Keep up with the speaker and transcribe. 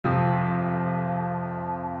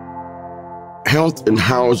Health and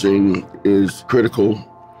housing is critical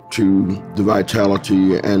to the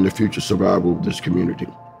vitality and the future survival of this community.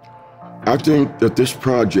 I think that this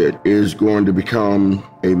project is going to become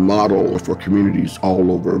a model for communities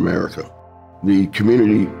all over America. The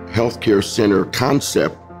community healthcare center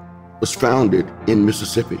concept was founded in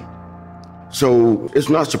Mississippi. So it's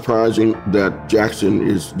not surprising that Jackson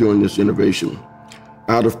is doing this innovation.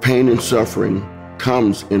 Out of pain and suffering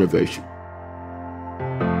comes innovation.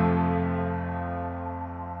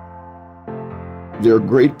 There are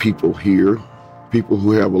great people here, people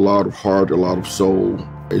who have a lot of heart, a lot of soul.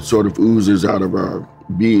 It sort of oozes out of our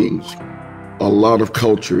beings. A lot of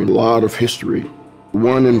culture, a lot of history.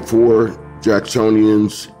 1 in 4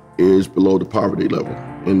 Jacksonians is below the poverty level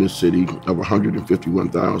in this city of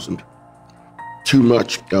 151,000. Too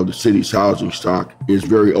much of the city's housing stock is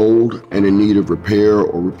very old and in need of repair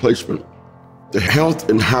or replacement. The Health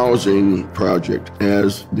and Housing Project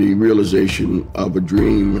as the realization of a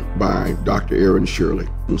dream by Dr. Aaron Shirley,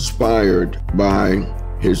 inspired by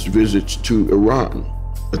his visits to Iran,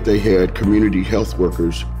 that they had community health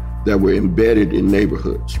workers that were embedded in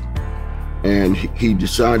neighborhoods. And he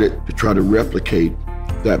decided to try to replicate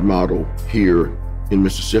that model here in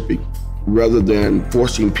Mississippi. Rather than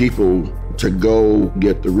forcing people to go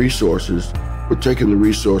get the resources, we're taking the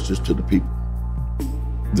resources to the people.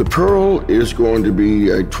 The Pearl is going to be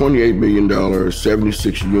a $28 million,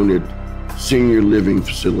 76-unit senior living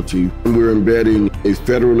facility. And we're embedding a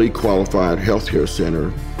federally qualified healthcare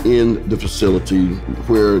center in the facility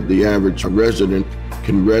where the average resident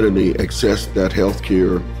can readily access that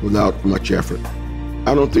healthcare without much effort.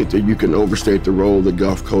 I don't think that you can overstate the role the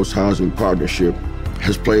Gulf Coast Housing Partnership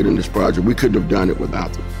has played in this project. We couldn't have done it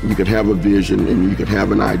without them. You could have a vision and you could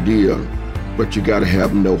have an idea, but you got to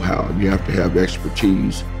have know-how. You have to have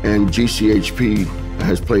expertise. And GCHP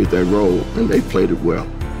has played that role, and they've played it well.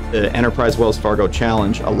 The Enterprise Wells Fargo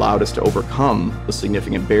Challenge allowed us to overcome the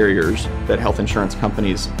significant barriers that health insurance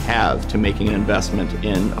companies have to making an investment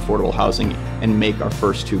in affordable housing and make our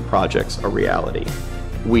first 2 projects a reality.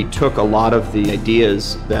 We took a lot of the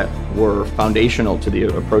ideas that were foundational to the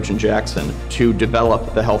approach in Jackson to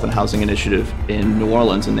develop the Health and Housing Initiative in New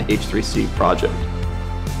Orleans in the H3C project.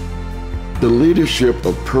 The leadership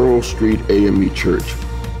of Pearl Street AME Church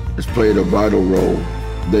has played a vital role.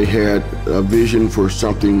 They had a vision for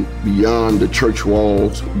something beyond the church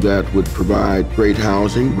walls that would provide great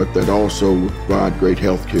housing, but that also would provide great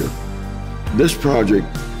health care. This project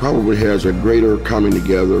probably has a greater coming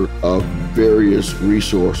together of various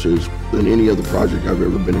resources than any other project I've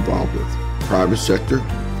ever been involved with. Private sector,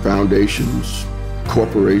 foundations,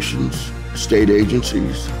 corporations, state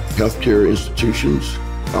agencies, healthcare institutions,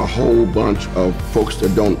 a whole bunch of folks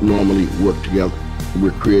that don't normally work together.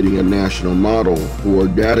 We're creating a national model for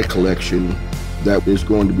data collection that is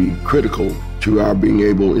going to be critical to our being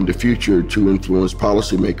able in the future to influence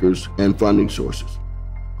policymakers and funding sources.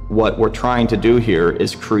 What we're trying to do here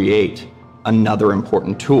is create another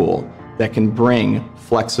important tool that can bring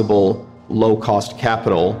flexible, low-cost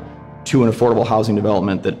capital to an affordable housing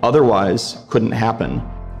development that otherwise couldn't happen.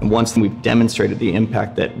 And once we've demonstrated the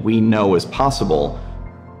impact that we know is possible,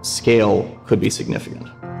 scale could be significant.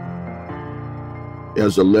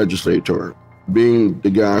 As a legislator, being the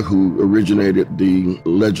guy who originated the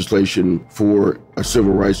legislation for a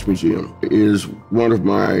civil rights museum is one of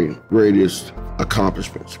my greatest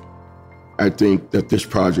accomplishments. I think that this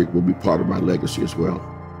project will be part of my legacy as well.